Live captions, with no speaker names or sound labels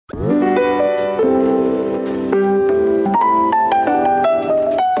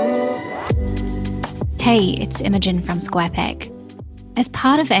Hey, it's Imogen from SquarePeg. As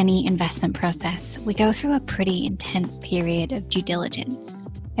part of any investment process, we go through a pretty intense period of due diligence.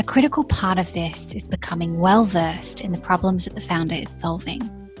 A critical part of this is becoming well-versed in the problems that the founder is solving.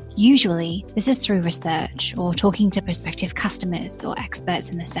 Usually, this is through research or talking to prospective customers or experts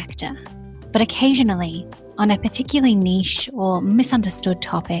in the sector. But occasionally, on a particularly niche or misunderstood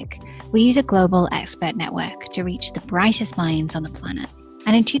topic, we use a global expert network to reach the brightest minds on the planet.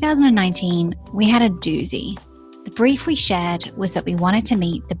 And in 2019, we had a doozy. The brief we shared was that we wanted to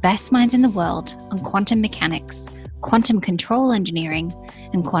meet the best minds in the world on quantum mechanics, quantum control engineering,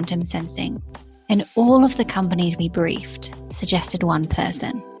 and quantum sensing. And all of the companies we briefed suggested one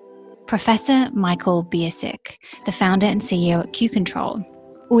person. Professor Michael Biercuk, the founder and CEO at Q-CTRL,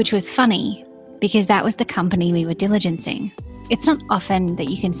 which was funny because that was the company we were diligencing. It's not often that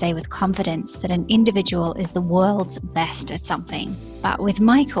you can say with confidence that an individual is the world's best at something, but with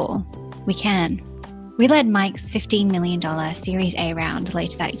Michael, we can. We led Mike's $15 million Series A round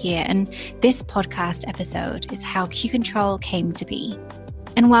later that year, and this podcast episode is how Q-CTRL came to be.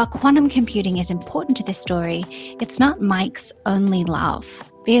 And while quantum computing is important to this story, it's not Mike's only love.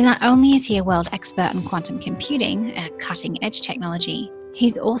 Because not only is he a world expert on quantum computing, a cutting-edge technology,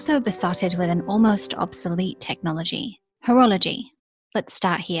 he's also besotted with an almost obsolete technology. Horology. Let's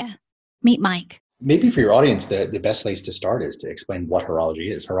start here. Meet Mike. Maybe for your audience, the best place to start is to explain what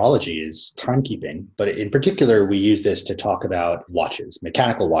horology is. Horology is timekeeping, but in particular, we use this to talk about watches,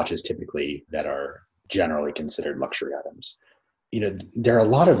 mechanical watches typically that are generally considered luxury items. You know, there are a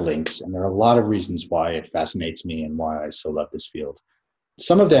lot of links and there are a lot of reasons why it fascinates me and why I so love this field.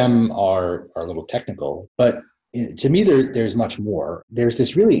 Some of them are a little technical, but to me, there's much more. There's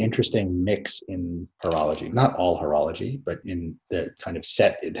this really interesting mix in horology, not all horology, but in the kind of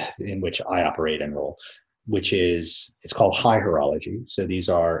set in which I operate and roll, which is, it's called high horology. So these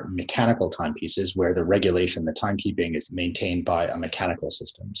are mechanical timepieces where the regulation, the timekeeping is maintained by a mechanical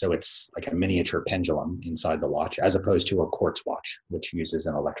system. So it's like a miniature pendulum inside the watch, as opposed to a quartz watch, which uses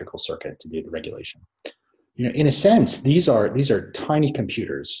an electrical circuit to do the regulation. You know, in a sense, these are tiny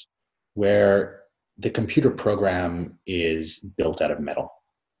computers where the computer program is built out of metal.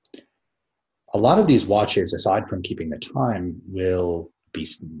 A lot of these watches, aside from keeping the time, will be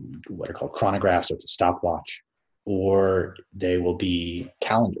what are called chronographs, so it's a stopwatch, or they will be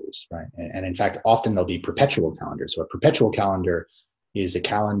calendars, right? And in fact, often they'll be perpetual calendars. So a perpetual calendar is a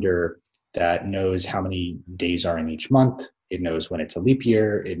calendar that knows how many days are in each month. It knows when it's a leap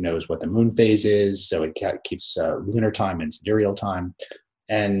year. It knows what the moon phase is. So it keeps lunar time and sidereal time.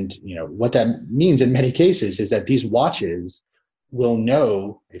 And you know what that means in many cases is that these watches will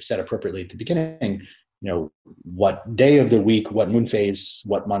know, if set appropriately at the beginning, you know, what day of the week, what moon phase,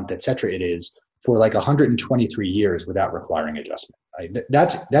 what month, et cetera, it is for like 123 years without requiring adjustment. Right?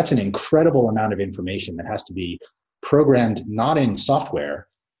 That's an incredible amount of information that has to be programmed not in software,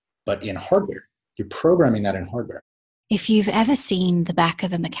 but in hardware. You're programming that in hardware. If you've ever seen the back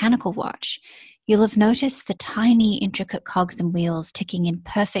of a mechanical watch, you'll have noticed the tiny, intricate cogs and wheels ticking in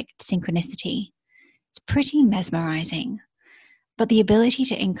perfect synchronicity. It's pretty mesmerizing. But the ability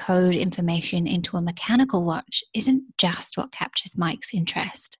to encode information into a mechanical watch isn't just what captures Mike's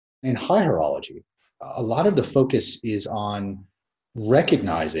interest. In high horology, a lot of the focus is on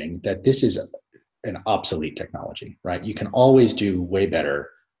recognizing that this is an obsolete technology, right? You can always do way better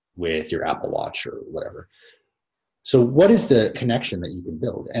with your Apple Watch or whatever. So what is the connection that you can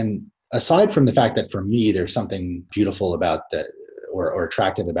build? And aside from the fact that for me, there's something beautiful about or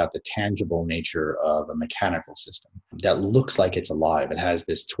attractive about the tangible nature of a mechanical system that looks like it's alive. It has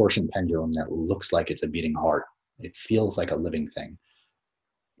this torsion pendulum that looks like it's a beating heart. It feels like a living thing.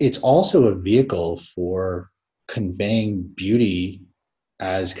 It's also a vehicle for conveying beauty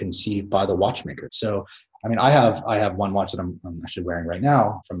as conceived by the watchmaker. So, I mean, I have one watch that I'm actually wearing right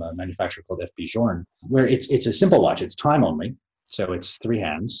now from a manufacturer called FB Journe, where it's a simple watch. It's time only. So it's 3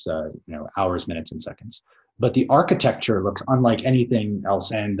 hands, hours, minutes, and seconds. But the architecture looks unlike anything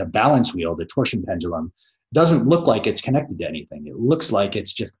else. And the balance wheel, the torsion pendulum, doesn't look like it's connected to anything. It looks like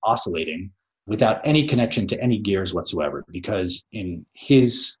it's just oscillating without any connection to any gears whatsoever. Because in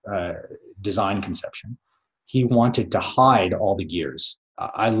his design conception, he wanted to hide all the gears.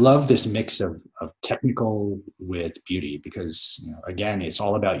 I love this mix of technical with beauty because, again, it's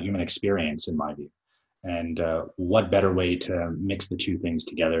all about human experience in my view. And what better way to mix the two things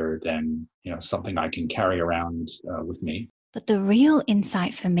together than something I can carry around with me. But the real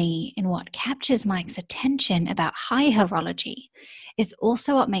insight for me in what captures Mike's attention about high horology is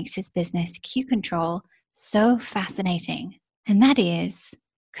also what makes his business Q-CTRL so fascinating. And that is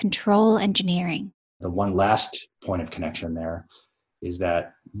control engineering. The one last point of connection there is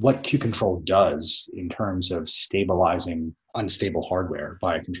that what Q-CTRL does in terms of stabilizing unstable hardware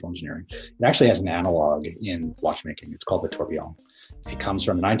via control engineering, it actually has an analog in watchmaking. It's called the tourbillon. It comes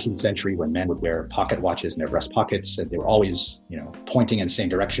from the 19th century when men would wear pocket watches in their breast pockets, and they were always, pointing in the same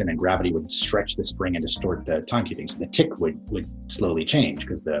direction, and gravity would stretch the spring and distort the timekeeping. So the tick would slowly change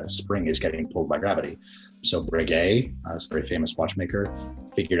because the spring is getting pulled by gravity. So Breguet, a very famous watchmaker,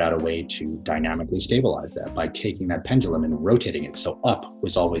 figured out a way to dynamically stabilize that by taking that pendulum and rotating it. So up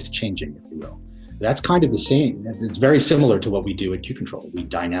was always changing, if you will. That's kind of the same. It's very similar to what we do at Q-CTRL. We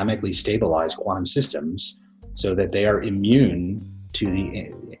dynamically stabilize quantum systems so that they are immune to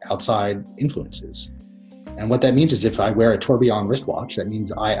the outside influences. And what that means is if I wear a tourbillon wristwatch, that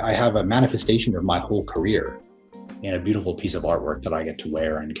means I have a manifestation of my whole career in a beautiful piece of artwork that I get to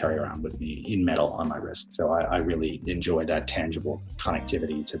wear and carry around with me in metal on my wrist. So I really enjoy that tangible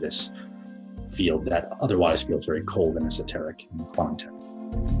connectivity to this field that otherwise feels very cold and esoteric in quantum tech.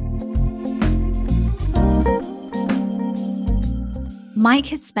 Mike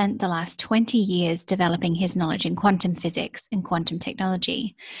has spent the last 20 years developing his knowledge in quantum physics and quantum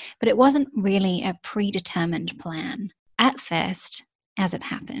technology, but it wasn't really a predetermined plan. At first, as it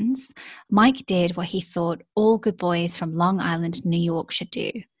happens, Mike did what he thought all good boys from Long Island, New York should do,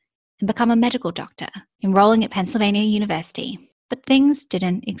 and become a medical doctor, enrolling at Pennsylvania University. But things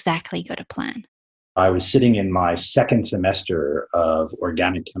didn't exactly go to plan. I was sitting in my second semester of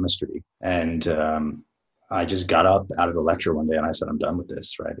organic chemistry, and I just got up out of the lecture one day and I said, I'm done with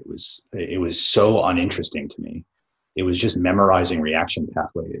this, right? It was so uninteresting to me. It was just memorizing reaction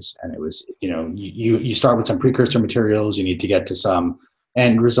pathways. And it was, you start with some precursor materials, you need to get to some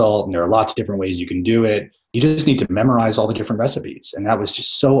end result, and there are lots of different ways you can do it. You just need to memorize all the different recipes. And that was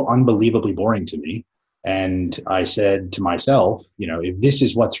just so unbelievably boring to me. And I said to myself, if this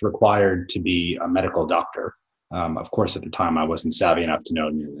is what's required to be a medical doctor, of course, at the time I wasn't savvy enough to know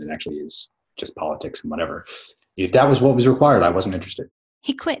it actually is just politics and whatever. If that was what was required, I wasn't interested.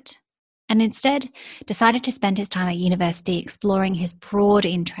 He quit and instead decided to spend his time at university exploring his broad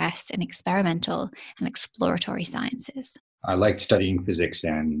interest in experimental and exploratory sciences. I liked studying physics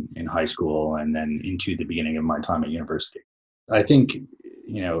in high school and then into the beginning of my time at university. I think,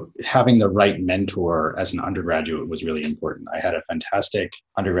 having the right mentor as an undergraduate was really important. I had a fantastic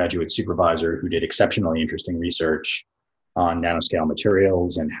undergraduate supervisor who did exceptionally interesting research on nanoscale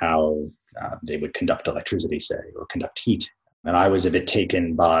materials and how they would conduct electricity, say, or conduct heat. And I was a bit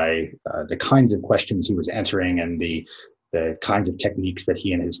taken by the kinds of questions he was answering and the kinds of techniques that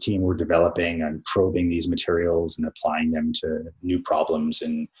he and his team were developing and probing these materials and applying them to new problems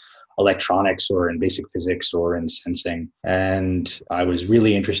in electronics or in basic physics or in sensing. And I was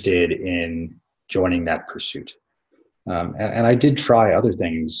really interested in joining that pursuit. And I did try other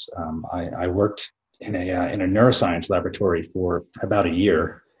things. I worked in a neuroscience laboratory for about a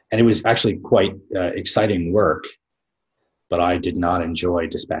year. And it was actually quite exciting work, but I did not enjoy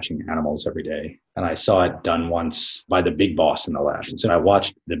dispatching animals every day. And I saw it done once by the big boss in the lab. And so I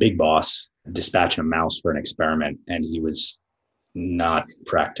watched the big boss dispatch a mouse for an experiment, and he was not in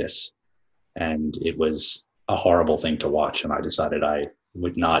practice. And it was a horrible thing to watch. And I decided I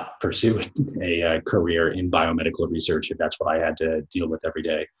would not pursue a career in biomedical research if that's what I had to deal with every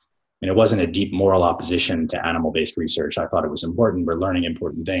day. And it wasn't a deep moral opposition to animal-based research. I thought it was important. We're learning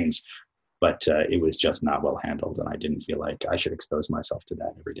important things, but it was just not well handled. And I didn't feel like I should expose myself to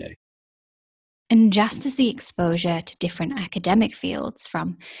that every day. And just as the exposure to different academic fields,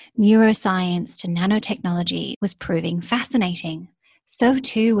 from neuroscience to nanotechnology, was proving fascinating, so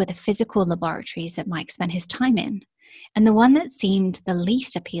too were the physical laboratories that Mike spent his time in. And the one that seemed the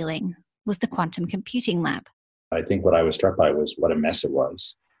least appealing was the quantum computing lab. I think what I was struck by was what a mess it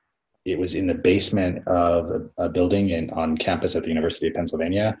was. It was in the basement of a building on campus at the University of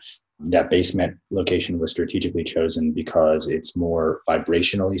Pennsylvania. That basement location was strategically chosen because it's more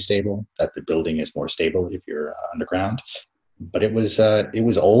vibrationally stable, that the building is more stable if you're underground. But it was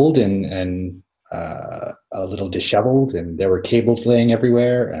old and a little disheveled, and there were cables laying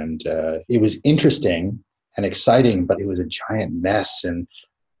everywhere. And it was interesting and exciting, but it was a giant mess. And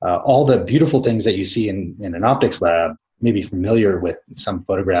all the beautiful things that you see in an optics lab, maybe familiar with some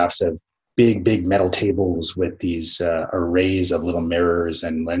photographs of big metal tables with these arrays of little mirrors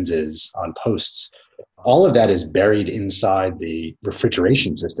and lenses on posts. All of that is buried inside the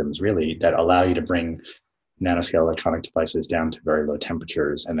refrigeration systems, really, that allow you to bring nanoscale electronic devices down to very low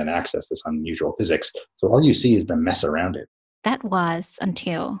temperatures and then access this unusual physics. So all you see is the mess around it. That was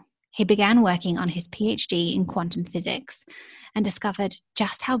until he began working on his PhD in quantum physics and discovered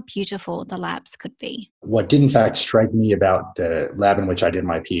just how beautiful the labs could be. What did in fact strike me about the lab in which I did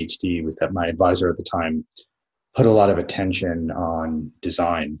my PhD was that my advisor at the time put a lot of attention on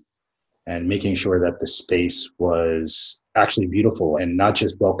design and making sure that the space was actually beautiful and not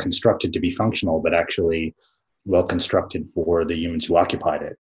just well constructed to be functional, but actually well constructed for the humans who occupied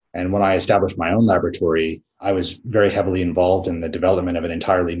it. And when I established my own laboratory, I was very heavily involved in the development of an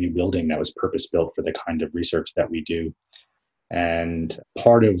entirely new building that was purpose built for the kind of research that we do. And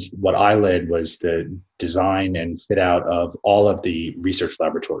part of what I led was the design and fit out of all of the research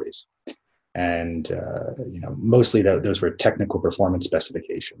laboratories. And mostly those were technical performance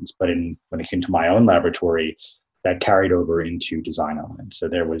specifications. But when it came to my own laboratory, that carried over into design elements. So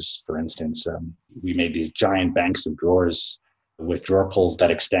there was, for instance, we made these giant banks of drawers with drawer pulls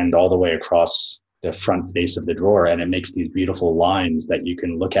that extend all the way across the front face of the drawer, and it makes these beautiful lines that you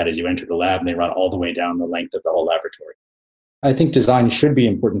can look at as you enter the lab, and they run all the way down the length of the whole laboratory. I think design should be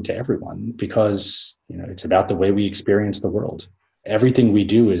important to everyone because it's about the way we experience the world. Everything we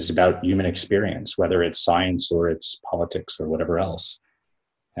do is about human experience, whether it's science or it's politics or whatever else.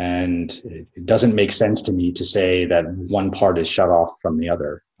 And it doesn't make sense to me to say that one part is shut off from the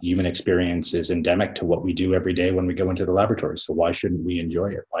other. Human experience is endemic to what we do every day when we go into the laboratory. So why shouldn't we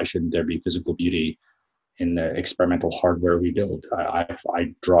enjoy it? Why shouldn't there be physical beauty in the experimental hardware we build?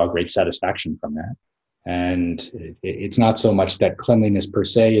 I draw great satisfaction from that. And it's not so much that cleanliness per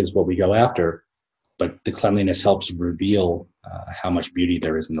se is what we go after, but the cleanliness helps reveal how much beauty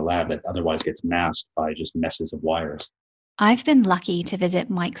there is in the lab that otherwise gets masked by just messes of wires. I've been lucky to visit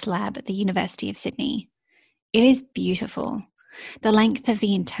Mike's lab at the University of Sydney. It is beautiful. The length of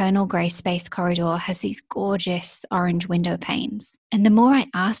the internal grey space corridor has these gorgeous orange window panes. And the more I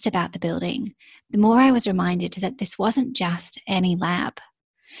asked about the building, the more I was reminded that this wasn't just any lab.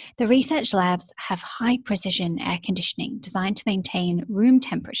 The research labs have high precision air conditioning designed to maintain room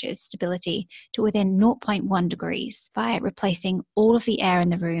temperature stability to within 0.1 degrees by replacing all of the air in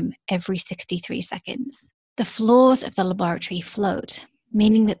the room every 63 seconds. The floors of the laboratory float,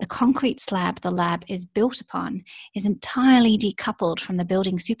 meaning that the concrete slab the lab is built upon is entirely decoupled from the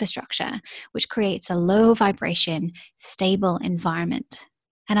building superstructure, which creates a low vibration, stable environment.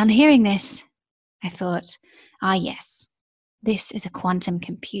 And on hearing this, I thought, yes, this is a quantum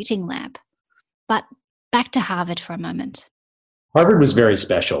computing lab. But back to Harvard for a moment. Harvard was very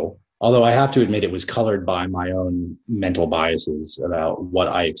special, although I have to admit it was colored by my own mental biases about what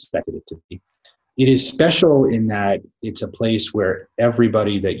I expected it to be. It is special in that it's a place where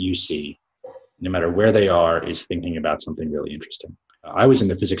everybody that you see, no matter where they are, is thinking about something really interesting. I was in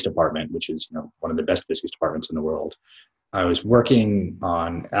the physics department, which is one of the best physics departments in the world. I was working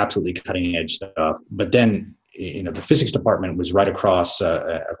on absolutely cutting edge stuff, but then the physics department was right across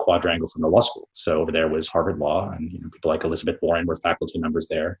a quadrangle from the law school. So over there was Harvard Law, and people like Elizabeth Warren were faculty members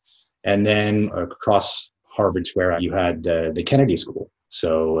there. And then across Harvard Square, you had the Kennedy School.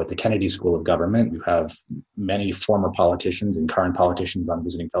 So at the Kennedy School of Government, you have many former politicians and current politicians on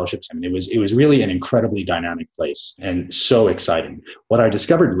visiting fellowships. I mean, it was really an incredibly dynamic place and so exciting. What I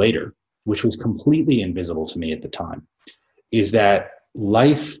discovered later, which was completely invisible to me at the time, is that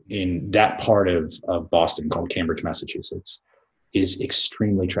life in that part of Boston called Cambridge, Massachusetts, is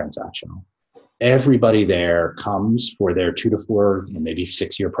extremely transactional. Everybody there comes for their 2 to 4, maybe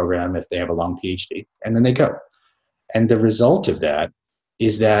 6-year program if they have a long PhD, and then they go. And the result of that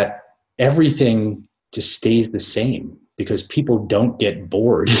is that everything just stays the same because people don't get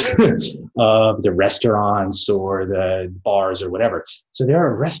bored of the restaurants or the bars or whatever. So there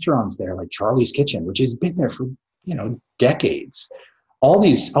are restaurants there like Charlie's Kitchen, which has been there for decades. All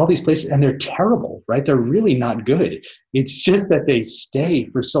these places, and they're terrible, right? They're really not good. It's just that they stay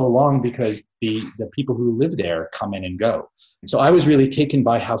for so long because the people who live there come in and go. And so I was really taken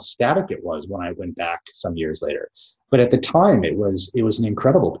by how static it was when I went back some years later. But at the time, it was an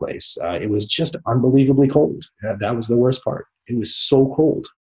incredible place. It was just unbelievably cold. That was the worst part. It was so cold.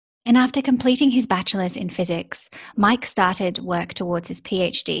 And after completing his bachelor's in physics, Mike started work towards his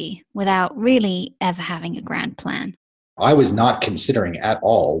PhD without really ever having a grand plan. I was not considering at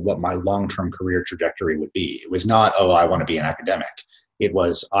all what my long-term career trajectory would be. It was not, I want to be an academic. It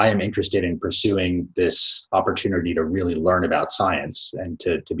was, I am interested in pursuing this opportunity to really learn about science and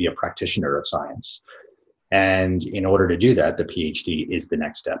to be a practitioner of science. And in order to do that, the PhD is the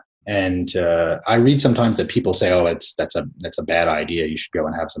next step. And I read sometimes that people say, that's a bad idea. You should go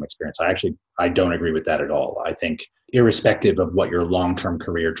and have some experience. I don't agree with that at all. I think irrespective of what your long-term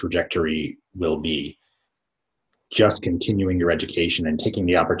career trajectory will be, just continuing your education and taking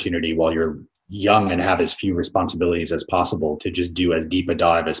the opportunity while you're young and have as few responsibilities as possible to just do as deep a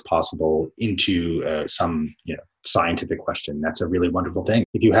dive as possible into some scientific question. That's a really wonderful thing.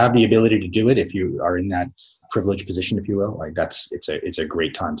 If you have the ability to do it, if you are in that privileged position, if you will, it's a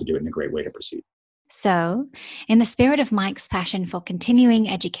great time to do it and a great way to proceed. So, in the spirit of Mike's passion for continuing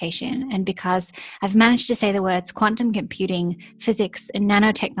education, and because I've managed to say the words quantum computing, physics, and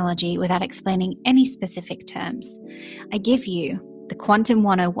nanotechnology without explaining any specific terms, I give you the Quantum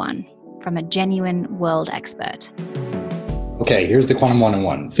 101 from a genuine world expert. Okay, here's the Quantum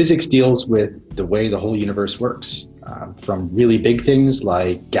 101. Physics deals with the way the whole universe works, from really big things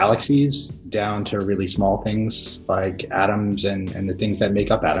like galaxies down to really small things like atoms and the things that make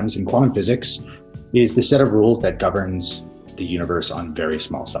up atoms. And quantum physics is the set of rules that governs the universe on very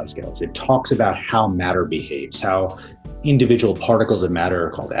small size scales. It talks about how matter behaves, how individual particles of matter are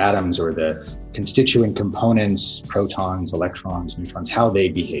called atoms, or the constituent components, protons, electrons, neutrons, how they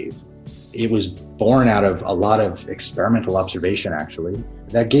behave. It was born out of a lot of experimental observation, actually,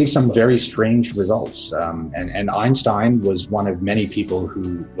 that gave some very strange results. And Einstein was one of many people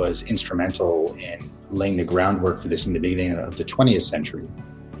who was instrumental in laying the groundwork for this in the beginning of the 20th century.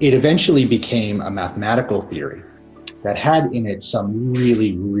 It eventually became a mathematical theory that had in it some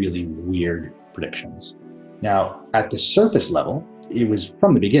really, really weird predictions. Now, at the surface level, it was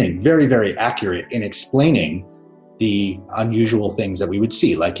from the beginning very, very accurate in explaining the unusual things that we would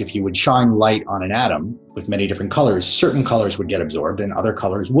see. Like if you would shine light on an atom with many different colors, certain colors would get absorbed and other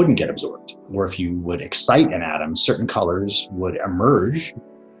colors wouldn't get absorbed. Or if you would excite an atom, certain colors would emerge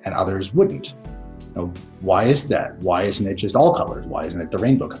and others wouldn't. Now, why is that? Why isn't it just all colors? Why isn't it the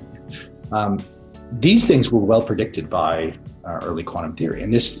rainbow color? These things were well predicted by early quantum theory,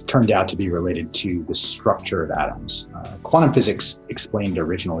 and this turned out to be related to the structure of atoms. Quantum physics explained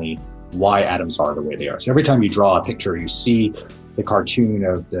originally why atoms are the way they are. So every time you draw a picture, you see the cartoon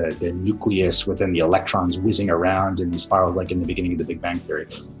of the nucleus within the electrons whizzing around in spirals like in the beginning of the Big Bang Theory.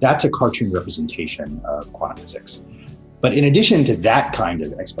 That's a cartoon representation of quantum physics. But in addition to that kind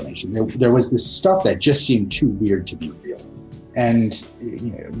of explanation, there was this stuff that just seemed too weird to be real. And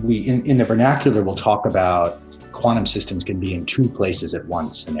we, in the vernacular, will talk about quantum systems can be in two places at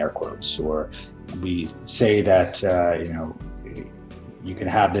once, in air quotes, or we say that you can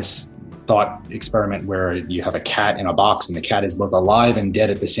have this thought experiment where you have a cat in a box and the cat is both alive and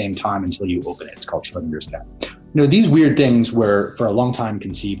dead at the same time until you open it. It's called Schrodinger's cat. These weird things were for a long time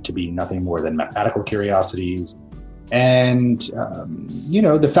conceived to be nothing more than mathematical curiosities. And,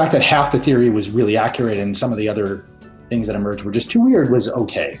 the fact that half the theory was really accurate and some of the other things that emerged were just too weird was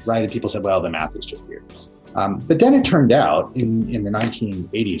okay, right? And people said, well, the math is just weird. But then it turned out in the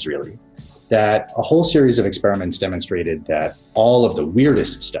 1980s, really, that a whole series of experiments demonstrated that all of the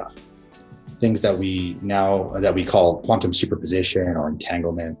weirdest stuff, things that we call quantum superposition or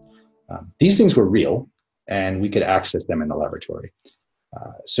entanglement, these things were real and we could access them in the laboratory.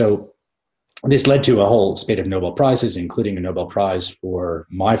 So this led to a whole spate of Nobel Prizes, including a Nobel Prize for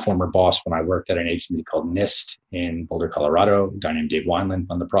my former boss when I worked at an agency called NIST in Boulder, Colorado. A guy named Dave Wineland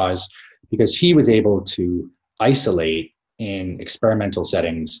won the prize because he was able to isolate in experimental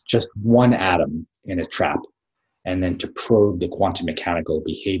settings just one atom in a trap and then to probe the quantum mechanical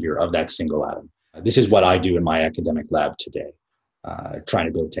behavior of that single atom. This is what I do in my academic lab today, trying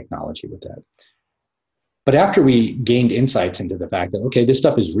to build technology with that. But after we gained insights into the fact that, okay, this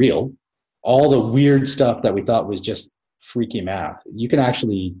stuff is real, all the weird stuff that we thought was just freaky math, you can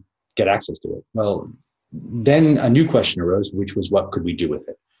actually get access to it. Well, then a new question arose, which was what could we do with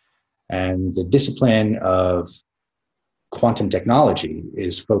it? And the discipline of quantum technology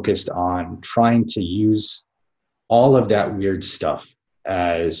is focused on trying to use all of that weird stuff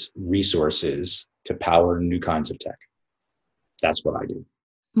as resources to power new kinds of tech. That's what I do.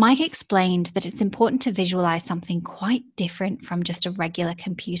 Mike explained that it's important to visualize something quite different from just a regular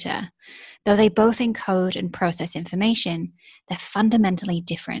computer. Though they both encode and process information, they're fundamentally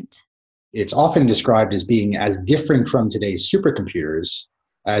different. It's often described as being as different from today's supercomputers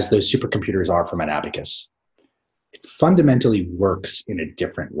as those supercomputers are from an abacus. It fundamentally works in a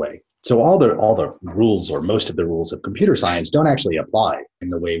different way. So all the rules, or most of the rules of computer science, don't actually apply in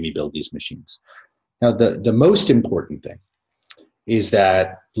the way we build these machines. Now, the most important thing is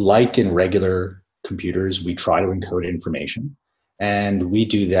that, like in regular computers, we try to encode information, and we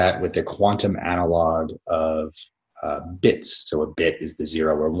do that with the quantum analog of bits. So a bit is the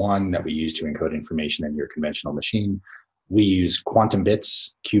 0 or 1 that we use to encode information in your conventional machine. We use quantum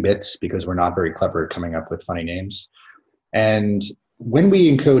bits, qubits, because we're not very clever at coming up with funny names. And when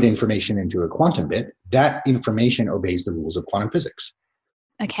we encode information into a quantum bit, that information obeys the rules of quantum physics.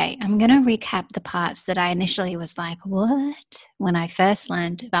 Okay, I'm going to recap the parts that I initially was like, what? When I first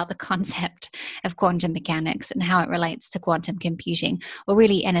learned about the concept of quantum mechanics and how it relates to quantum computing, or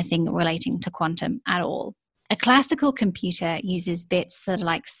really anything relating to quantum at all. A classical computer uses bits that are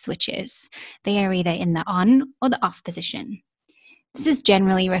like switches. They are either in the on or the off position. This is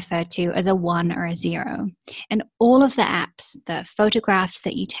generally referred to as a 1 or a 0. And all of the apps, the photographs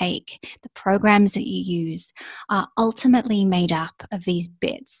that you take, the programs that you use are ultimately made up of these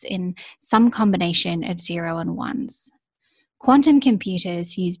bits in some combination of 0 and 1s. Quantum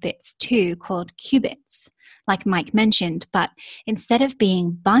computers use bits too, called qubits, like Mike mentioned, but instead of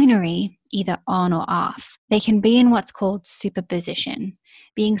being binary, either on or off, they can be in what's called superposition,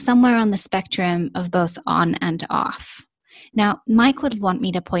 being somewhere on the spectrum of both on and off. Now, Mike would want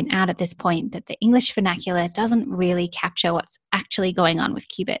me to point out at this point that the English vernacular doesn't really capture what's actually going on with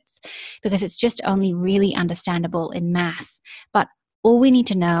qubits, because it's just only really understandable in math. But all we need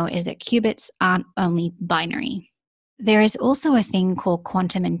to know is that qubits aren't only binary. There is also a thing called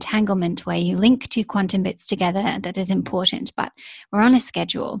quantum entanglement where you link two quantum bits together that is important, but we're on a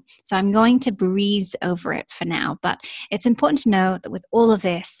schedule, so I'm going to breeze over it for now. But it's important to know that with all of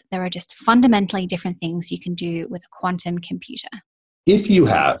this, there are just fundamentally different things you can do with a quantum computer. If you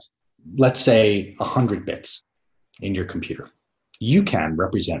have, let's say, 100 bits in your computer, you can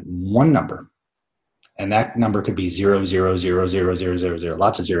represent one number, and that number could be 0, 0, 0, 0, 0, 0, 0,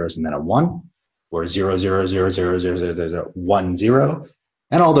 lots of zeros, and then a 1, or 0, 0, 0, 0, 0, 0, 0, 1, 0,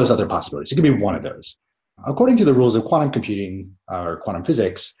 and all those other possibilities. It could be one of those. According to the rules of quantum computing or quantum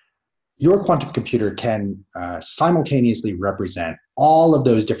physics, your quantum computer can simultaneously represent all of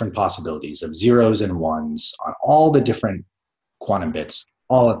those different possibilities of zeros and ones on all the different quantum bits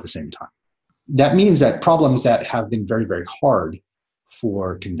all at the same time. That means that problems that have been very, very hard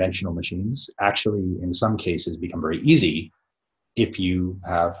for conventional machines actually, in some cases, become very easy if you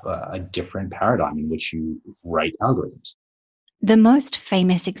have a different paradigm in which you write algorithms. The most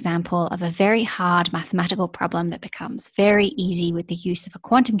famous example of a very hard mathematical problem that becomes very easy with the use of a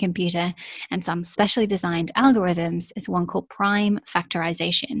quantum computer and some specially designed algorithms is one called prime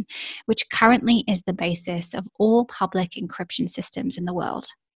factorization, which currently is the basis of all public encryption systems in the world.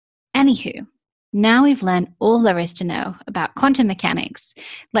 Anywho, now we've learned all there is to know about quantum mechanics.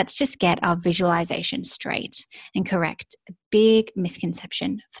 Let's just get our visualization straight and correct a big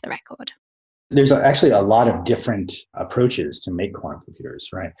misconception for the record. There's actually a lot of different approaches to make quantum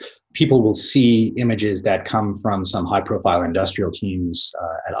computers, right? People will see images that come from some high-profile industrial teams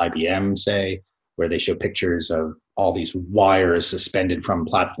at IBM, say, where they show pictures of all these wires suspended from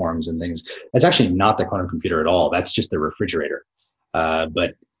platforms and things. That's actually not the quantum computer at all. That's just the refrigerator.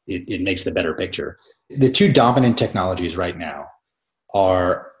 But it makes the better picture. The two dominant technologies right now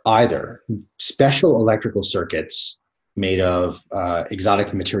are either special electrical circuits made of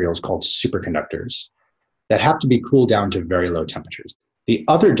exotic materials called superconductors that have to be cooled down to very low temperatures. The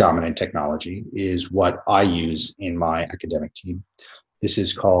other dominant technology is what I use in my academic team. This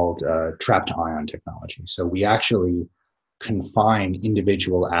is called trapped ion technology. So we actually confine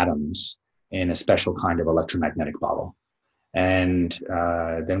individual atoms in a special kind of electromagnetic bottle. And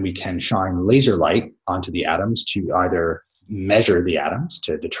then we can shine laser light onto the atoms to either measure the atoms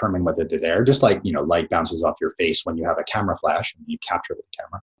to determine whether they're there, just like, light bounces off your face when you have a camera flash and you capture the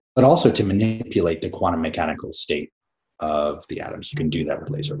camera, but also to manipulate the quantum mechanical state of the atoms. You can do that with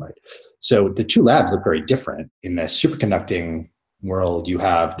laser light. So the two labs look very different. In the superconducting world, you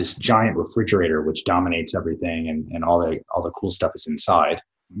have this giant refrigerator which dominates everything, and all the cool stuff is inside.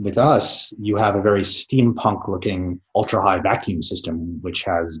 With us, you have a very steampunk-looking ultra-high vacuum system, which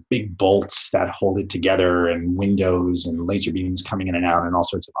has big bolts that hold it together and windows and laser beams coming in and out and all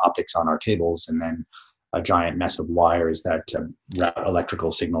sorts of optics on our tables, and then a giant mess of wires that route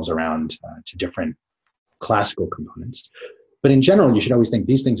electrical signals around to different classical components. But in general, you should always think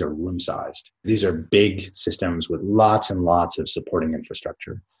these things are room-sized. These are big systems with lots and lots of supporting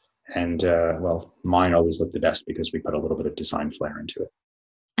infrastructure. And, mine always look the best because we put a little bit of design flair into it.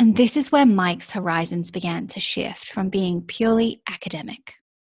 And this is where Mike's horizons began to shift from being purely academic.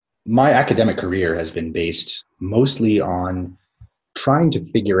 My academic career has been based mostly on trying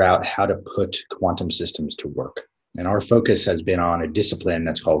to figure out how to put quantum systems to work. And our focus has been on a discipline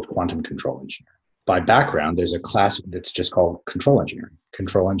that's called quantum control engineering. By background, there's a class that's just called control engineering.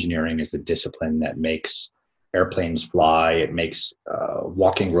 Control engineering is the discipline that makes airplanes fly. It makes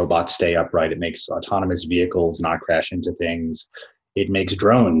walking robots stay upright. It makes autonomous vehicles not crash into things. It makes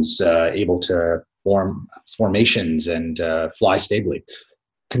drones able to form formations and fly stably.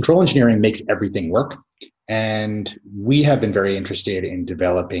 Control engineering makes everything work. And we have been very interested in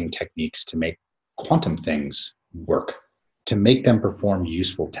developing techniques to make quantum things work, to make them perform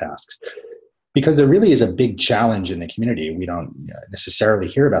useful tasks. Because there really is a big challenge in the community. We don't necessarily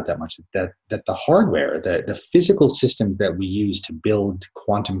hear about that much, that the hardware, the physical systems that we use to build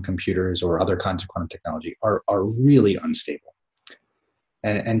quantum computers or other kinds of quantum technology are really unstable.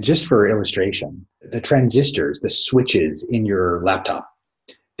 And just for illustration, the transistors, the switches in your laptop,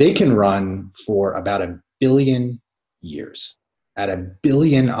 they can run for about 1 billion years at 1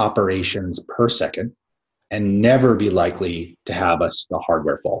 billion operations per second and never be likely to have a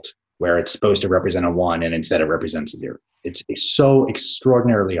hardware fault where it's supposed to represent a 1 and instead it represents a 0. It's so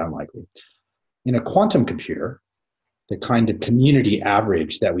extraordinarily unlikely. In a quantum computer, the kind of community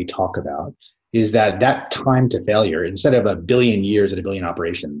average that we talk about is that time to failure, instead of 1 billion years at 1 billion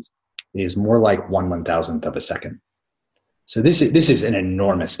operations, is more like 1/1000th of a second. So this is an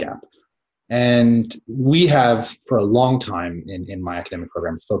enormous gap. And we have, for a long time in my academic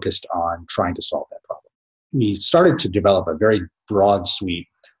program, focused on trying to solve that problem. We started to develop a very broad suite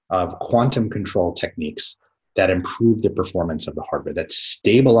of quantum control techniques that improve the performance of the hardware, that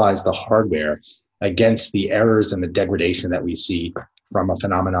stabilize the hardware against the errors and the degradation that we see from a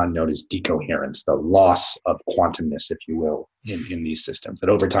phenomenon known as decoherence, the loss of quantumness, if you will, in these systems, that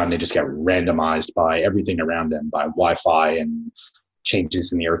over time they just get randomized by everything around them, by Wi-Fi and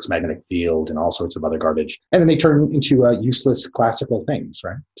changes in the Earth's magnetic field and all sorts of other garbage. And then they turn into useless classical things,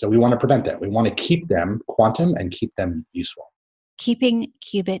 right? So we want to prevent that. We want to keep them quantum and keep them useful. Keeping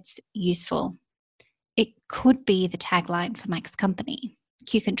qubits useful. It could be the tagline for Mike's company,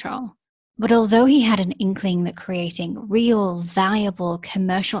 Q-CTRL. But although he had an inkling that creating real, valuable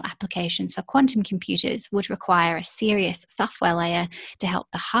commercial applications for quantum computers would require a serious software layer to help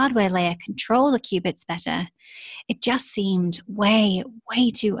the hardware layer control the qubits better, it just seemed way,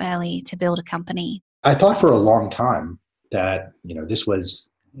 way too early to build a company. I thought for a long time that, this was,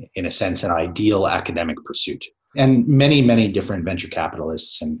 in a sense, an ideal academic pursuit. And many, many different venture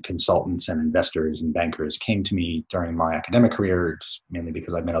capitalists and consultants and investors and bankers came to me during my academic career, mainly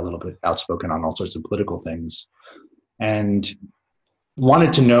because I've been a little bit outspoken on all sorts of political things, and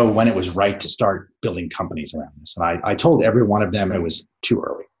wanted to know when it was right to start building companies around this. And I told every one of them it was too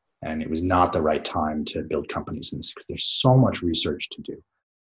early and it was not the right time to build companies in this because there's so much research to do.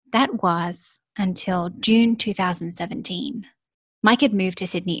 That was until June 2017. Mike had moved to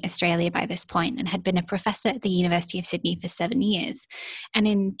Sydney, Australia by this point and had been a professor at the University of Sydney for 7 years. And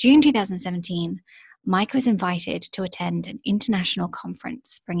in June 2017, Mike was invited to attend an international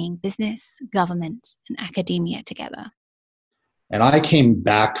conference bringing business, government, and academia together. And I came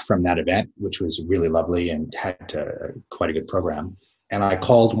back from that event, which was really lovely and had quite a good program. And I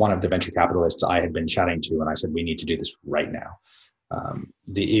called one of the venture capitalists I had been chatting to, and I said, we need to do this right now.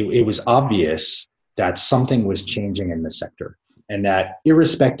 It was obvious that something was changing in the sector. And that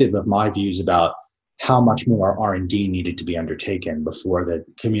irrespective of my views about how much more R&D needed to be undertaken before the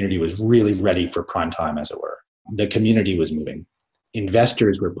community was really ready for prime time, as it were, the community was moving.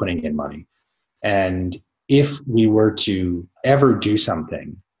 Investors were putting in money. And if we were to ever do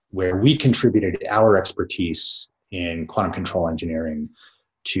something where we contributed our expertise in quantum control engineering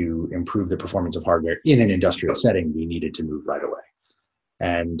to improve the performance of hardware in an industrial setting, we needed to move right away.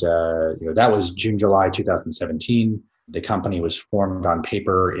 And that was June, July 2017. The company was formed on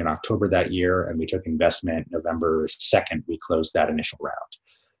paper in October that year, and we took investment November 2nd. We closed that initial round.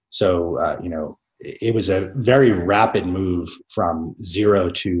 So, it was a very rapid move from zero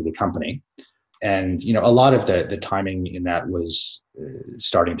to the company. And, a lot of the timing in that was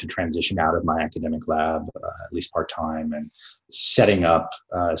starting to transition out of my academic lab, at least part-time, and setting up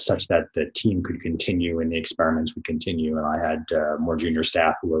such that the team could continue and the experiments would continue. And I had more junior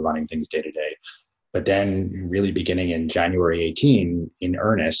staff who were running things day to day. But then really beginning in January 18, in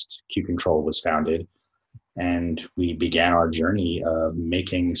earnest, Q-CTRL was founded. And we began our journey of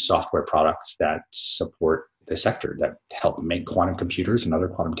making software products that support the sector, that help make quantum computers and other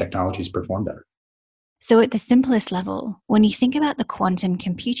quantum technologies perform better. So at the simplest level, when you think about the quantum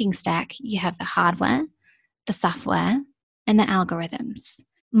computing stack, you have the hardware, the software, and the algorithms.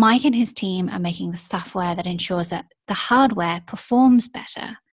 Mike and his team are making the software that ensures that the hardware performs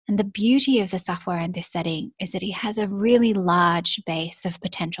better. And the beauty of the software in this setting is that he has a really large base of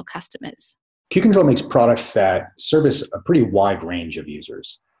potential customers. Q-CTRL makes products that service a pretty wide range of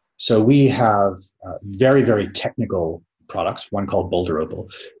users. So we have very, very technical products, one called Boulder Opal,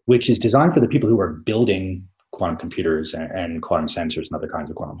 which is designed for the people who are building quantum computers and quantum sensors and other kinds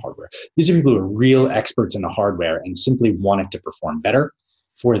of quantum hardware. These are people who are real experts in the hardware and simply want it to perform better.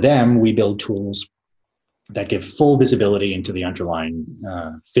 For them, we build tools that give full visibility into the underlying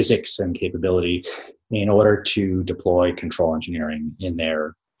physics and capability in order to deploy control engineering in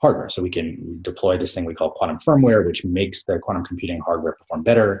their hardware. So we can deploy this thing we call quantum firmware, which makes the quantum computing hardware perform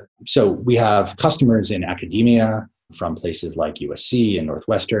better. So we have customers in academia from places like USC and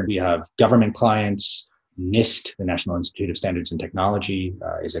Northwestern. We have government clients. NIST, the National Institute of Standards and Technology,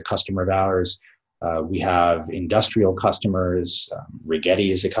 is a customer of ours. We have industrial customers.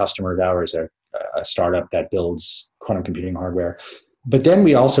 Rigetti is a customer of ours, a startup that builds quantum computing hardware. But then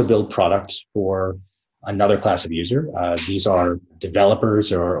we also build products for another class of user. These are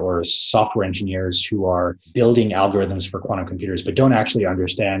developers or software engineers who are building algorithms for quantum computers, but don't actually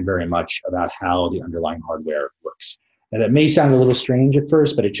understand very much about how the underlying hardware works. Now, that may sound a little strange at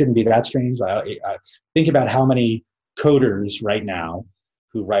first, but it shouldn't be that strange. I think about how many coders right now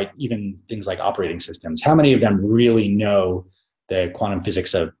who write even things like operating systems, how many of them really know the quantum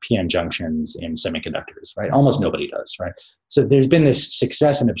physics of p-n junctions in semiconductors, right? Almost nobody does, right? So there's been this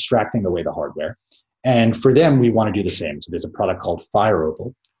success in abstracting away the hardware. And for them, we want to do the same. So there's a product called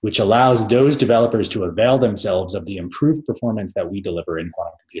FireOpal, which allows those developers to avail themselves of the improved performance that we deliver in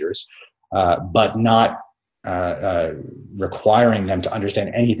quantum computers, but not requiring them to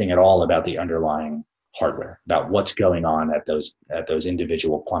understand anything at all about the underlying hardware, about what's going on at those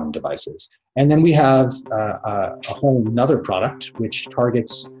individual quantum devices. And then we have a whole another product which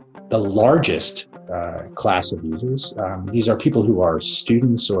targets the largest class of users. These are people who are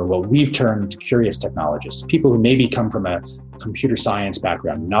students, or what we've termed curious technologists, people who maybe come from a computer science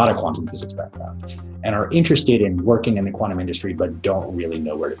background, not a quantum physics background, and are interested in working in the quantum industry but don't really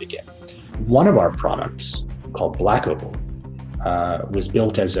know where to begin. One of our products, called BlackOpal, was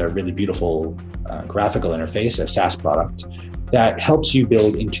built as a really beautiful graphical interface, a SaaS product that helps you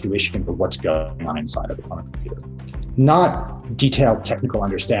build intuition for what's going on inside of a quantum computer. Not detailed technical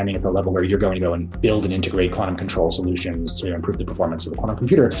understanding at the level where you're going to go and build and integrate quantum control solutions to improve the performance of the quantum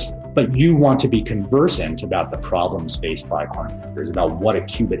computer, but you want to be conversant about the problems faced by quantum computers, about what a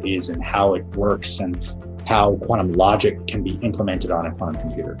qubit is and how it works and how quantum logic can be implemented on a quantum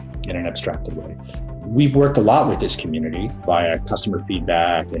computer in an abstracted way. We've worked a lot with this community via customer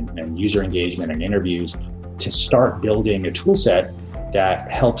feedback and user engagement and interviews to start building a tool set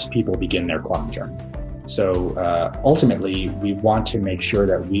that helps people begin their quantum journey. So ultimately, we want to make sure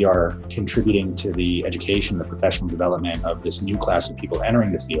that we are contributing to the education, the professional development of this new class of people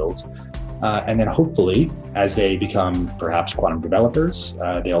entering the fields. And then hopefully, as they become perhaps quantum developers,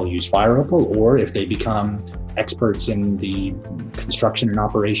 they'll use FireOpal, or if they become experts in the construction and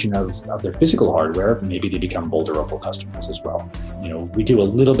operation of their physical hardware, maybe they become BoulderOpal customers as well. You know, we do a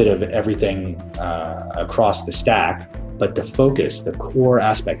little bit of everything across the stack, but the focus, the core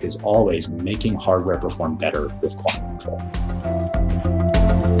aspect is always making hardware perform better with quantum control.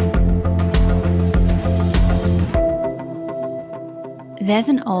 There's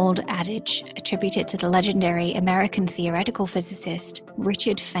an old adage attributed to the legendary American theoretical physicist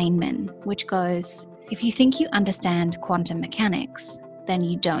Richard Feynman, which goes, "If you think you understand quantum mechanics, then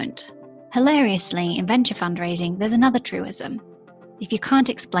you don't." Hilariously, in venture fundraising, there's another truism. If you can't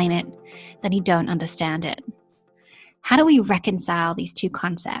explain it, then you don't understand it. How do we reconcile these two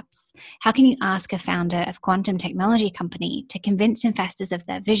concepts? How can you ask a founder of quantum technology company to convince investors of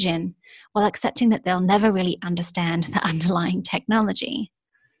their vision while accepting that they'll never really understand the underlying technology?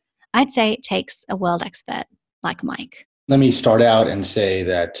 I'd say it takes a world expert like Mike. Let me start out and say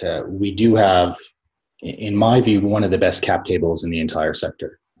that we do have, in my view, one of the best cap tables in the entire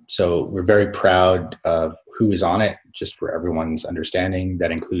sector. So we're very proud of who is on it, just for everyone's understanding.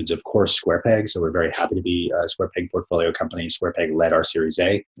 That includes, of course, SquarePeg. So we're very happy to be a SquarePeg portfolio company. SquarePeg led our Series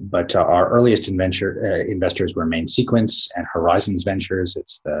A. But our earliest investors were Main Sequence and Horizons Ventures.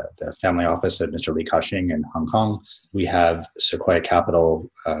 It's the family office of Mr. Li Ka-shing in Hong Kong. We have Sequoia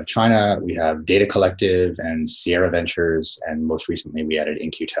Capital China. We have Data Collective and Sierra Ventures. And most recently, we added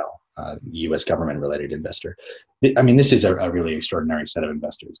In-Q-Tel, U.S. government-related investor. I mean, this is a really extraordinary set of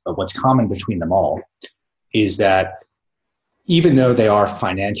investors. But what's common between them all is that even though they are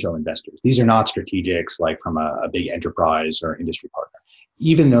financial investors, these are not strategics like from a big enterprise or industry partner.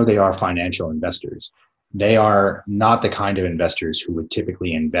 Even though they are financial investors, they are not the kind of investors who would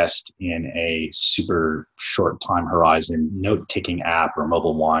typically invest in a super short time horizon note-taking app or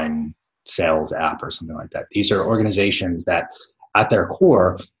mobile wine sales app or something like that. These are organizations that at their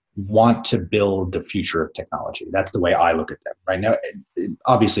core want to build the future of technology. That's the way I look at them. Right now,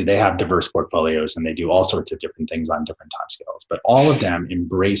 obviously, they have diverse portfolios and they do all sorts of different things on different timescales, but all of them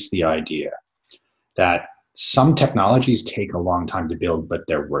embrace the idea that some technologies take a long time to build, but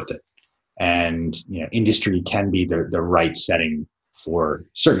they're worth it. And industry can be the right setting for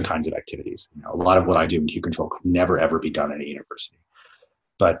certain kinds of activities. A lot of what I do in Q-Control could never, ever be done at a university.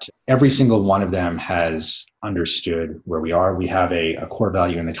 But every single one of them has understood where we are. We have a core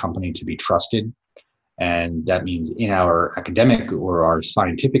value in the company to be trusted. And that means in our academic or our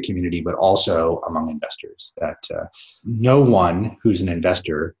scientific community, but also among investors, that no one who's an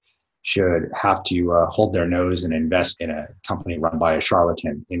investor should have to hold their nose and invest in a company run by a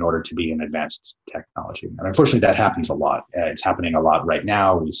charlatan in order to be an advanced technology. And unfortunately, that happens a lot. It's happening a lot right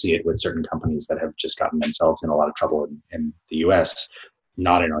now. We see it with certain companies that have just gotten themselves in a lot of trouble in the US,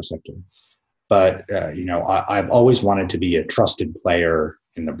 not in our sector. But I've always wanted to be a trusted player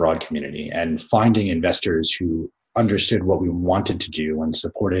in the broad community, and finding investors who understood what we wanted to do and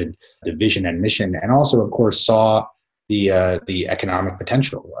supported the vision and mission, and also, of course, saw the economic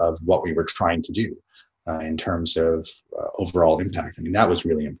potential of what we were trying to do in terms of overall impact. I mean, that was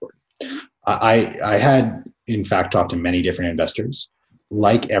really important. I had, in fact, talked to many different investors.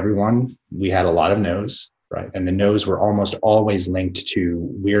 Like everyone, we had a lot of no's, right? And the no's were almost always linked to,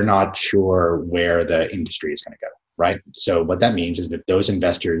 we're not sure where the industry is going to go, right? So what that means is that those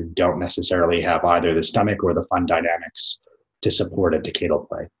investors don't necessarily have either the stomach or the fund dynamics to support a decadal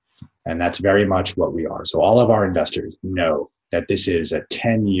play. And that's very much what we are. So all of our investors know that this is a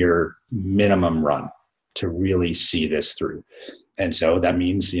 10-year minimum run to really see this through. And so that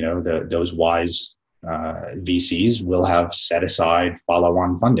means, those wise VCs will have set aside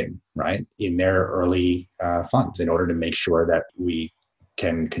follow-on funding, right, in their early funds in order to make sure that we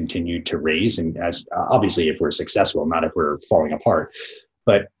can continue to raise. And as obviously, if we're successful, not if we're falling apart.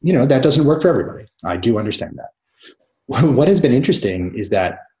 But, that doesn't work for everybody. I do understand that. What has been interesting is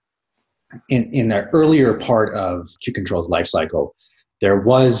that in the earlier part of Q-CTRL's life cycle, there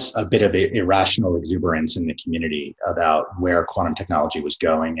was a bit of irrational exuberance in the community about where quantum technology was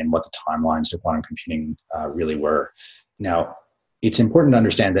going and what the timelines to quantum computing really were. Now, it's important to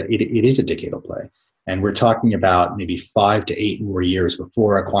understand that it is a decadal play. And we're talking about maybe 5 to 8 more years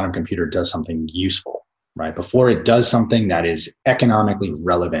before a quantum computer does something useful, right? Before it does something that is economically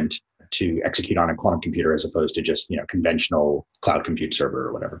relevant to execute on a quantum computer as opposed to just, conventional cloud compute server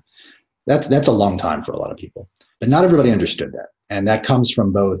or whatever. That's a long time for a lot of people, but not everybody understood that. And that comes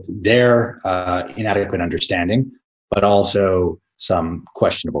from both their inadequate understanding, but also some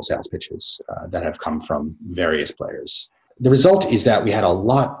questionable sales pitches that have come from various players. The result is that we had a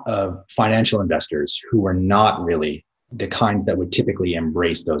lot of financial investors who were not really the kinds that would typically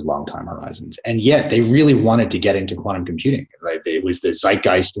embrace those long time horizons. And yet they really wanted to get into quantum computing. Right? It was the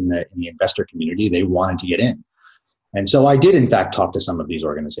zeitgeist in the investor community. They wanted to get in. And so I did, in fact, talk to some of these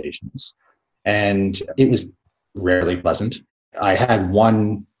organizations, and it was rarely pleasant. I had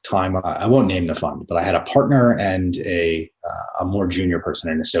one time, I won't name the fund, but I had a partner and a more junior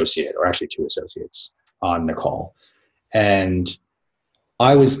person, an associate, or actually 2 associates on the call. And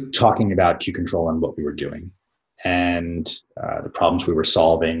I was talking about Q-CTRL and what we were doing and the problems we were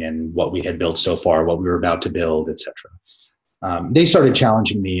solving and what we had built so far, what we were about to build, et cetera. They started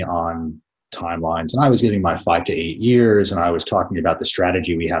challenging me on timelines, and I was giving my 5 to 8 years, and I was talking about the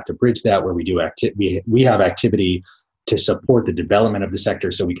strategy we have to bridge that, where we have activity to support the development of the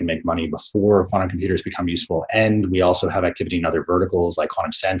sector so we can make money before quantum computers become useful, and we also have activity in other verticals like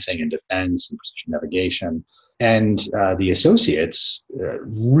quantum sensing and defense and precision navigation. And the associates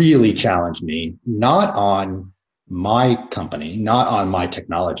really challenged me, not on my company, not on my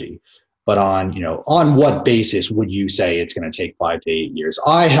technology, but on what basis would you say it's going to take 5 to 8 years?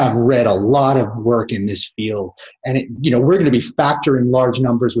 I have read a lot of work in this field, and we're going to be factoring large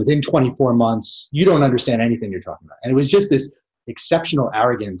numbers within 24 months. You don't understand anything you're talking about. And it was just this exceptional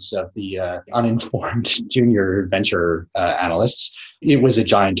arrogance of the uninformed junior venture analysts. It was a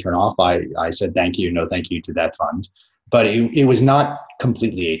giant turnoff. I said thank you, no thank you to that fund. But it was not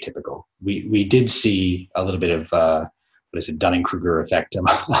completely atypical. We did see a little bit of Dunning-Kruger effect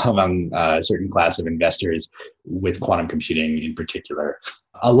among a certain class of investors with quantum computing in particular.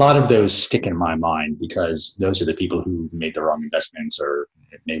 A lot of those stick in my mind because those are the people who made the wrong investments or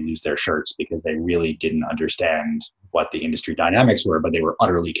may lose their shirts because they really didn't understand what the industry dynamics were, but they were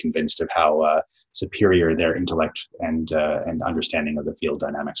utterly convinced of how superior their intellect and understanding of the field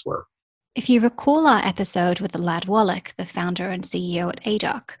dynamics were. If you recall our episode with Lad Wallach, the founder and CEO at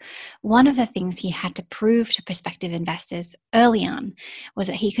ADOC, one of the things he had to prove to prospective investors early on was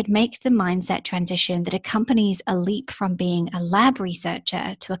that he could make the mindset transition that accompanies a leap from being a lab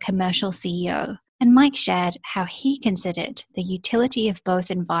researcher to a commercial CEO. And Mike shared how he considered the utility of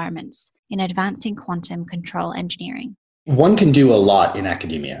both environments in advancing quantum control engineering. One can do a lot in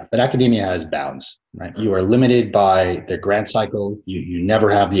academia, but academia has bounds, right? You are limited by the grant cycle. You never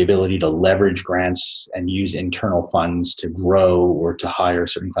have the ability to leverage grants and use internal funds to grow or to hire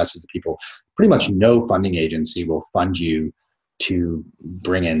certain classes of people. Pretty much no funding agency will fund you to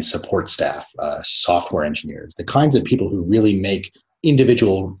bring in support staff, software engineers, the kinds of people who really make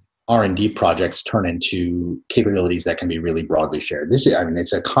individual R&D projects turn into capabilities that can be really broadly shared.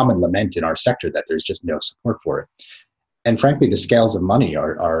 It's a common lament in our sector that there's just no support for it. And frankly, the scales of money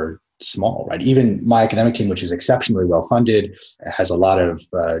are small, right? Even my academic team, which is exceptionally well funded, has a lot of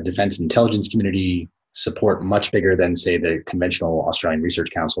defense and intelligence community support, much bigger than, say, the conventional Australian Research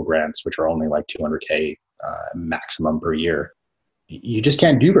Council grants, which are only like 200K maximum per year. You just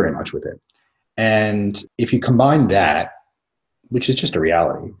can't do very much with it. And if you combine that, which is just a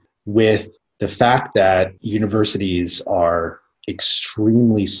reality, with the fact that universities are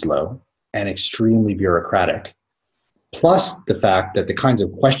extremely slow and extremely bureaucratic, plus the fact that the kinds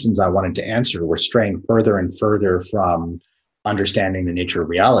of questions I wanted to answer were straying further and further from understanding the nature of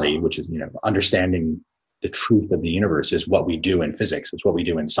reality, which is, understanding the truth of the universe is what we do in physics, it's what we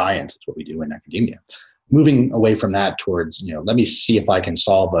do in science, it's what we do in academia. Moving away from that towards, let me see if I can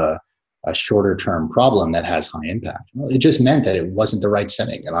solve a shorter term problem that has high impact. Well, it just meant that it wasn't the right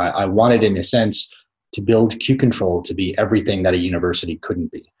setting. And I wanted, in a sense, to build Q-CTRL to be everything that a university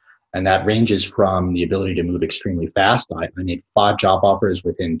couldn't be. And that ranges from the ability to move extremely fast. I made 5 job offers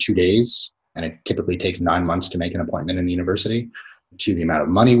within 2 days, and it typically takes 9 months to make an appointment in the university, to the amount of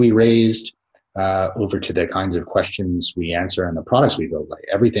money we raised, over to the kinds of questions we answer and the products we build. Like,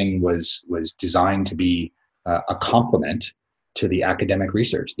 everything was designed to be a complement to the academic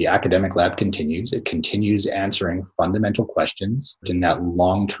research. The academic lab continues. It continues answering fundamental questions in that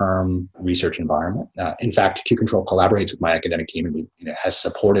long-term research environment. In fact, Q-CTRL collaborates with my academic team, and has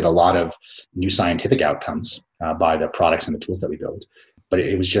supported a lot of new scientific outcomes by the products and the tools that we build. But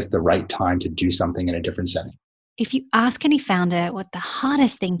it was just the right time to do something in a different setting. If you ask any founder what the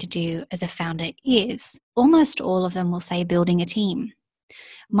hardest thing to do as a founder is, almost all of them will say building a team.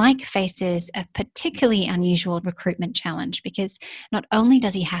 Mike faces a particularly unusual recruitment challenge because not only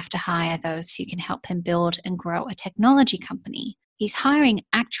does he have to hire those who can help him build and grow a technology company, he's hiring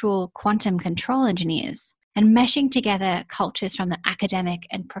actual quantum control engineers and meshing together cultures from the academic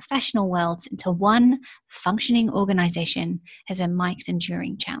and professional worlds into one functioning organization has been Mike's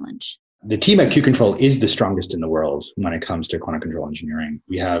enduring challenge. The team at Q-CTRL is the strongest in the world when it comes to quantum control engineering.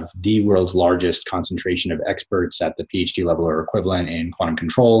 We have the world's largest concentration of experts at the PhD level or equivalent in quantum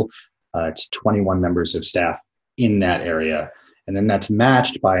control. It's 21 members of staff in that area. And then that's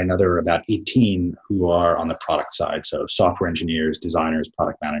matched by another about 18 who are on the product side. So software engineers, designers,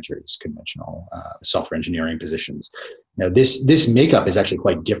 product managers, conventional software engineering positions. Now, this makeup is actually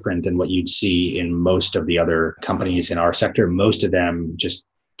quite different than what you'd see in most of the other companies in our sector. Most of them just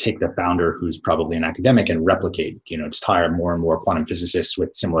take the founder who's probably an academic and replicate, just hire more and more quantum physicists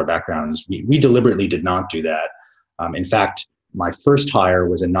with similar backgrounds. We deliberately did not do that. In fact, my first hire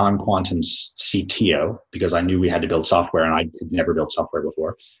was a non-quantum CTO because I knew we had to build software and I had never built software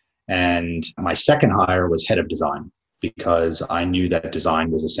before. And my second hire was head of design because I knew that design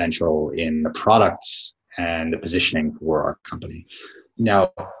was essential in the products and the positioning for our company.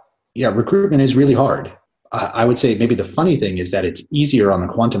 Now, recruitment is really hard. I would say maybe the funny thing is that it's easier on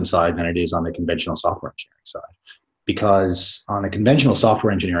the quantum side than it is on the conventional software engineering side. Because on the conventional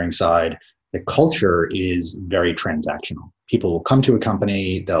software engineering side, the culture is very transactional. People will come to a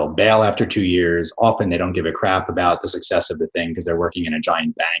company, they'll bail after 2 years. Often they don't give a crap about the success of the thing because they're working in a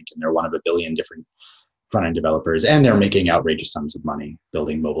giant bank and they're one of a billion different front-end developers, and they're making outrageous sums of money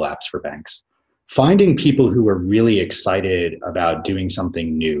building mobile apps for banks. Finding people who are really excited about doing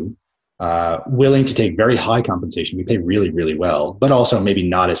something new, willing to take very high compensation. We pay really, really well, but also maybe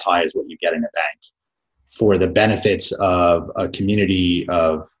not as high as what you get in a bank for the benefits of a community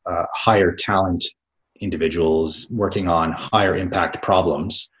of higher talent individuals working on higher impact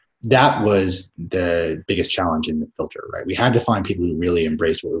problems. That was the biggest challenge in the filter, right? We had to find people who really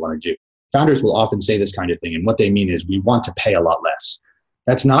embraced what we want to do. Founders will often say this kind of thing, and what they mean is we want to pay a lot less.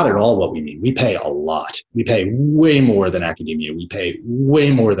 That's not at all what we mean. We pay a lot. We pay way more than academia. We pay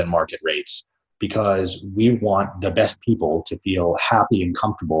way more than market rates because we want the best people to feel happy and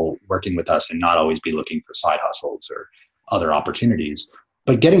comfortable working with us and not always be looking for side hustles or other opportunities.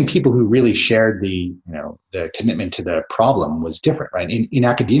 But getting people who really shared the commitment to the problem was different, right? In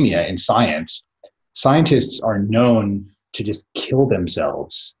academia, in science, scientists are known to just kill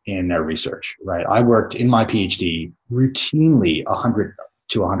themselves in their research, right? I worked in my PhD routinely 100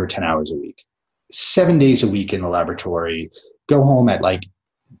 to 110 hours a week, 7 days a week in the laboratory, go home at like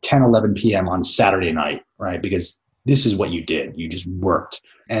 10, 11 p.m. on Saturday night, right? Because this is what you did. You just worked.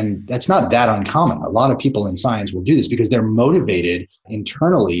 And that's not that uncommon. A lot of people in science will do this because they're motivated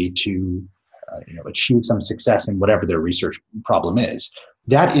internally to achieve some success in whatever their research problem is.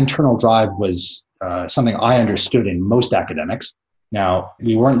 That internal drive was something I understood in most academics. Now,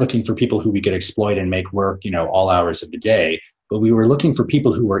 we weren't looking for people who we could exploit and make work, all hours of the day, but we were looking for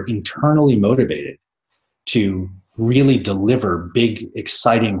people who were internally motivated to really deliver big,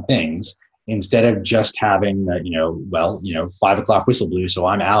 exciting things instead of just having, 5 o'clock whistle blew, so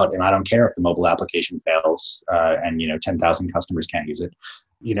I'm out and I don't care if the mobile application fails and 10,000 customers can't use it.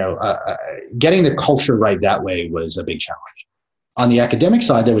 Getting the culture right that way was a big challenge. On the academic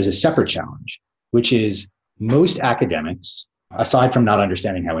side, there was a separate challenge, which is most academics, aside from not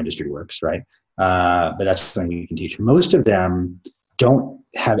understanding how industry works, right? But that's something we can teach. Most of them don't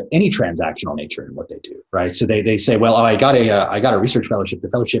have any transactional nature in what they do, right? So they say, well, I got a research fellowship. The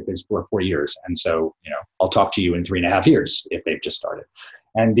fellowship is for 4 years, and so I'll talk to you in 3.5 years if they've just started.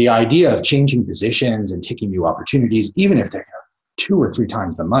 And the idea of changing positions and taking new opportunities, even if they're 2 or 3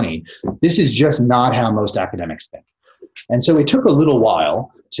 times the money, this is just not how most academics think. And so it took a little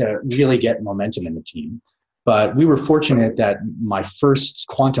while to really get momentum in the team. But we were fortunate that my first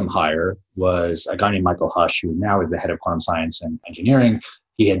quantum hire was a guy named Michael Hush, who now is the head of quantum science and engineering.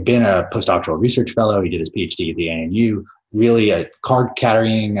 He had been a postdoctoral research fellow. He did his PhD at the ANU, really a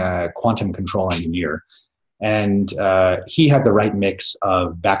card-carrying quantum control engineer. And he had the right mix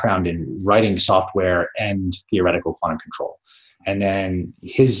of background in writing software and theoretical quantum control. And then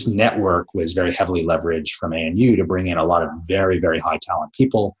his network was very heavily leveraged from ANU to bring in a lot of very, very high talent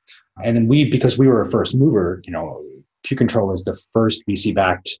people. And then because we were a first mover, Q-CTRL is the first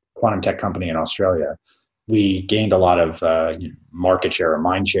VC-backed quantum tech company in Australia. We gained a lot of market share or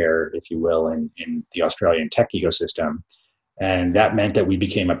mind share, if you will, in the Australian tech ecosystem. And that meant that we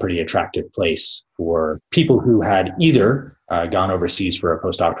became a pretty attractive place for people who had either gone overseas for a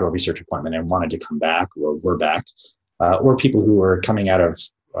postdoctoral research appointment and wanted to come back or were back, or people who were coming out of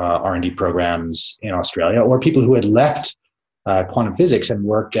R&D programs in Australia, or people who had left quantum physics and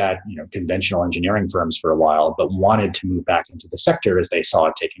worked at conventional engineering firms for a while, but wanted to move back into the sector as they saw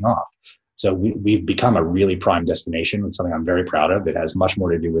it taking off. So we've become a really prime destination. It's something I'm very proud of. It has much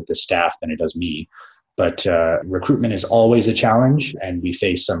more to do with the staff than it does me. But recruitment is always a challenge, and we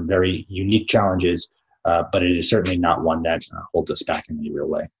face some very unique challenges, but it is certainly not one that holds us back in any real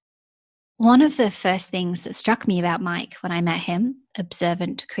way. One of the first things that struck me about Mike when I met him,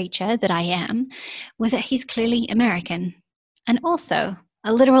 observant creature that I am, was that he's clearly American. And also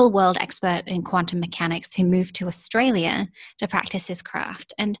a literal world expert in quantum mechanics who moved to Australia to practice his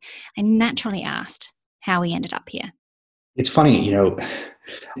craft. And I naturally asked how he ended up here. It's funny,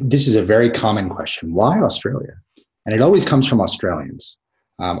 this is a very common question. Why Australia? And it always comes from Australians.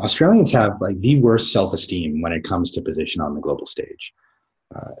 Australians have the worst self-esteem when it comes to position on the global stage.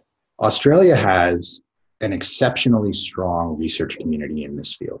 Australia has an exceptionally strong research community in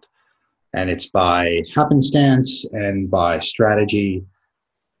this field. And it's by happenstance and by strategy,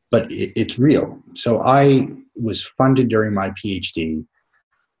 but it's real. So I was funded during my PhD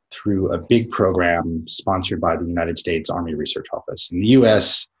through a big program sponsored by the United States Army Research Office. In the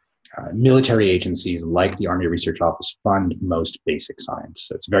US, military agencies like the Army Research Office fund most basic science.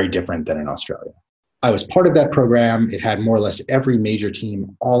 So it's very different than in Australia. I was part of that program. It had more or less every major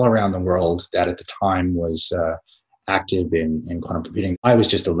team all around the world that at the time was active in quantum computing. I was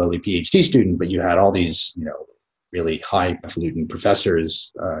just a lowly PhD student, but you had all these, really highfalutin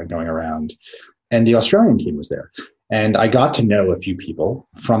professors going around, and the Australian team was there. And I got to know a few people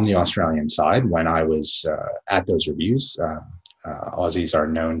from the Australian side when I was at those reviews. Aussies are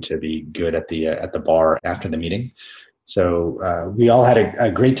known to be good at the bar after the meeting. So we all had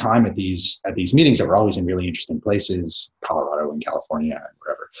a great time at these meetings that were always in really interesting places, Colorado and California and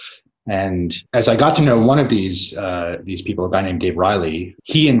wherever. And as I got to know one of these people, a guy named Dave Riley,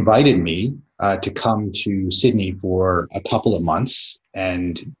 he invited me to come to Sydney for a couple of months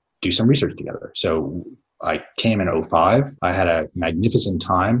and do some research together. So I came in 2005. I had a magnificent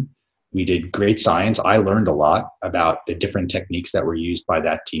time. We did great science. I learned a lot about the different techniques that were used by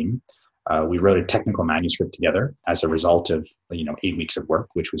that team. We wrote a technical manuscript together as a result of 8 weeks of work,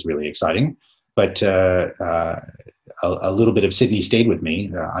 which was really exciting. But a little bit of Sydney stayed with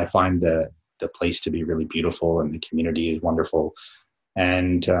me. I find the place to be really beautiful, and the community is wonderful.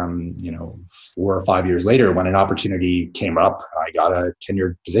 And 4 or 5 years later, when an opportunity came up, I got a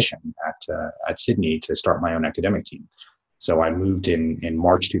tenured position at Sydney to start my own academic team. So I moved in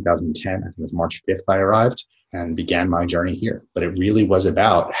March 2010. I think it was March 5th I arrived and began my journey here. But it really was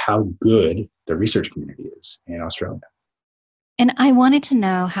about how good the research community is in Australia. And I wanted to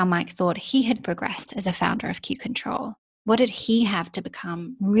know how Mike thought he had progressed as a founder of Q-CTRL. What did he have to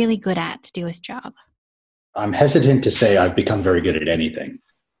become really good at to do his job? I'm hesitant to say I've become very good at anything.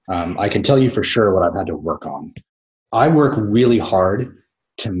 I can tell you for sure what I've had to work on. I work really hard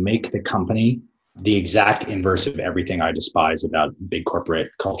to make the company the exact inverse of everything I despise about big corporate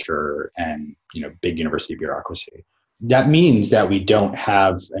culture and big university bureaucracy. That means that we don't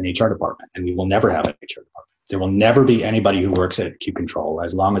have an HR department, and we will never have an HR department. There will never be anybody who works at Q-CTRL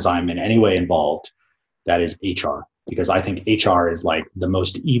as long as I'm in any way involved that is HR, because I think HR is like the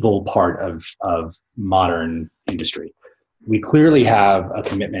most evil part of modern industry. We clearly have a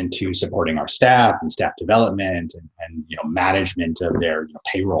commitment to supporting our staff and staff development and management of their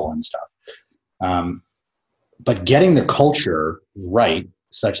payroll and stuff. But getting the culture right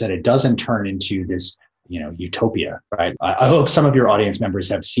such that it doesn't turn into this utopia, right? I hope some of your audience members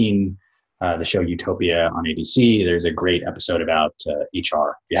have seen the show Utopia on ABC. There's a great episode about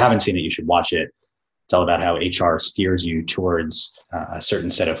HR. If you haven't seen it, you should watch it. It's all about how HR steers you towards a certain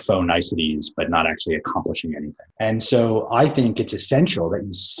set of faux niceties, but not actually accomplishing anything. And so I think it's essential that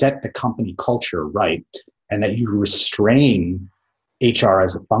you set the company culture right and that you restrain HR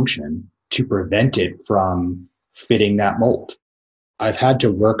as a function to prevent it from fitting that mold. I've had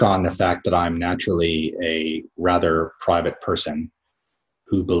to work on the fact that I'm naturally a rather private person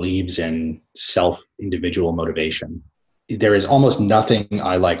who believes in self-individual motivation. There is almost nothing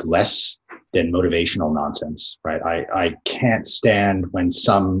I like less than motivational nonsense, right? I can't stand when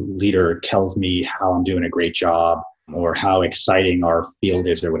some leader tells me how I'm doing a great job or how exciting our field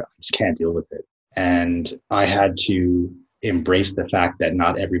is or whatever. I just can't deal with it. And I had to embrace the fact that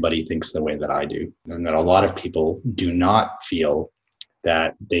not everybody thinks the way that I do, and that a lot of people do not feel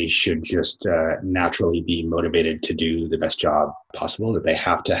that they should just naturally be motivated to do the best job possible, that they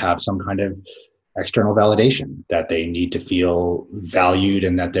have to have some kind of external validation, that they need to feel valued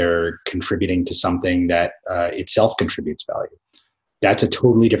and that they're contributing to something that itself contributes value. That's a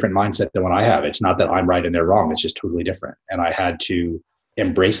totally different mindset than what I have. It's not that I'm right and they're wrong. It's just totally different. And I had to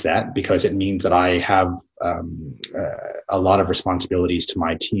embrace that because it means that I have a lot of responsibilities to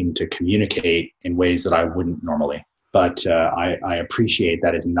my team to communicate in ways that I wouldn't normally. But I appreciate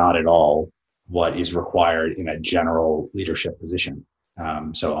that is not at all what is required in a general leadership position.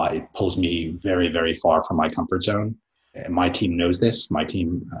 So it pulls me very, very far from my comfort zone. And my team knows this. My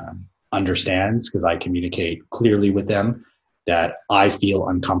team understands because I communicate clearly with them that I feel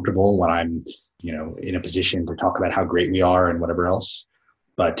uncomfortable when I'm, in a position to talk about how great we are and whatever else.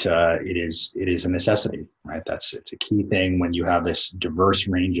 But it is a necessity, right? It's a key thing when you have this diverse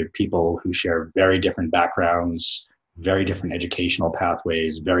range of people who share very different backgrounds, very different educational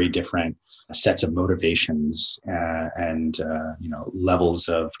pathways, very different sets of motivations and levels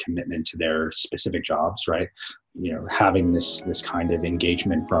of commitment to their specific jobs, right? Having this kind of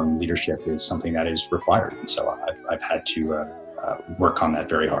engagement from leadership is something that is required. And so I've had to work on that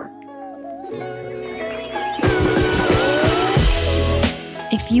very hard.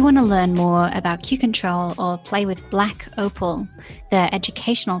 If you want to learn more about Q-CTRL or play with Black Opal, the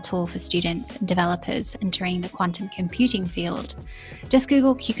educational tool for students and developers entering the quantum computing field, just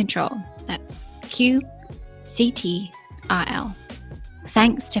Google Q-CTRL. That's Q-CTRL.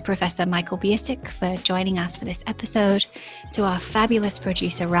 Thanks to Professor Michael Biercuk for joining us for this episode, to our fabulous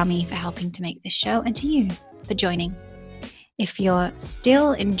producer Rami for helping to make this show, and to you for joining. If you're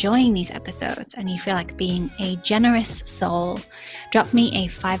still enjoying these episodes and you feel like being a generous soul, drop me a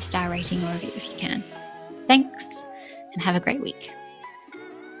 5-star rating or review if you can. Thanks, and have a great week.